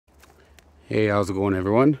Hey, how's it going,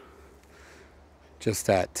 everyone? Just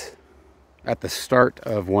at the start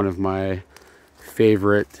of one of my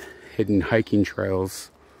favorite hidden hiking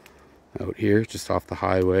trails out here, just off the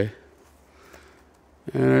highway.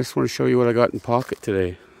 And I just want to show you what I got in pocket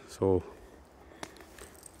today. So,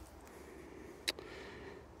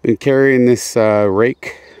 been carrying this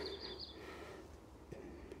rake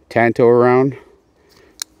Tanto around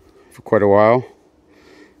for quite a while,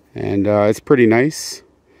 and it's pretty nice.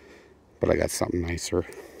 But I got something nicer.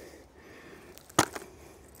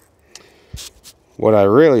 What I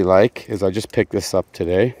really like is I just picked this up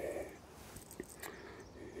today.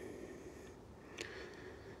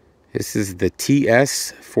 This is the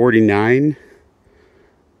TS-49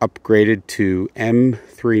 upgraded to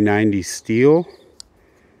M390 steel.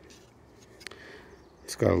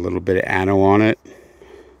 It's got a little bit of anno on it,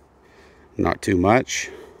 not too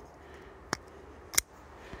much.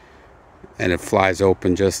 And it flies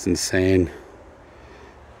open just insane.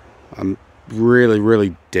 I'm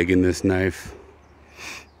really digging this knife.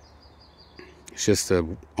 It's just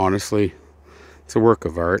honestly, it's a work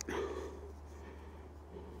of art.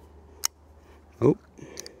 Oh.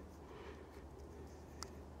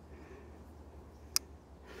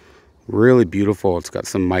 Really beautiful. It's got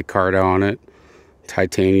some micarta on it.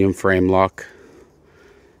 Titanium frame lock.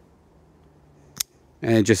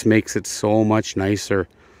 And it just makes it so much nicer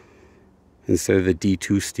instead of the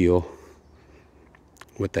D2 steel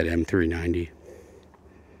with that M390.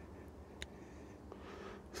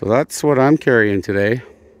 So that's what I'm carrying today.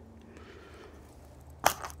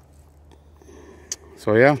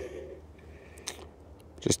 So yeah,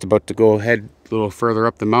 just about to go ahead a little further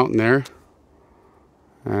up the mountain there.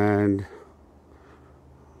 And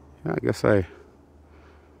yeah, I guess I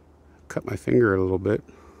cut my finger a little bit.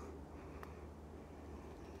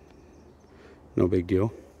 No big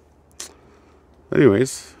deal.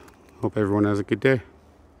 Anyways, hope everyone has a good day.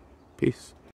 Peace.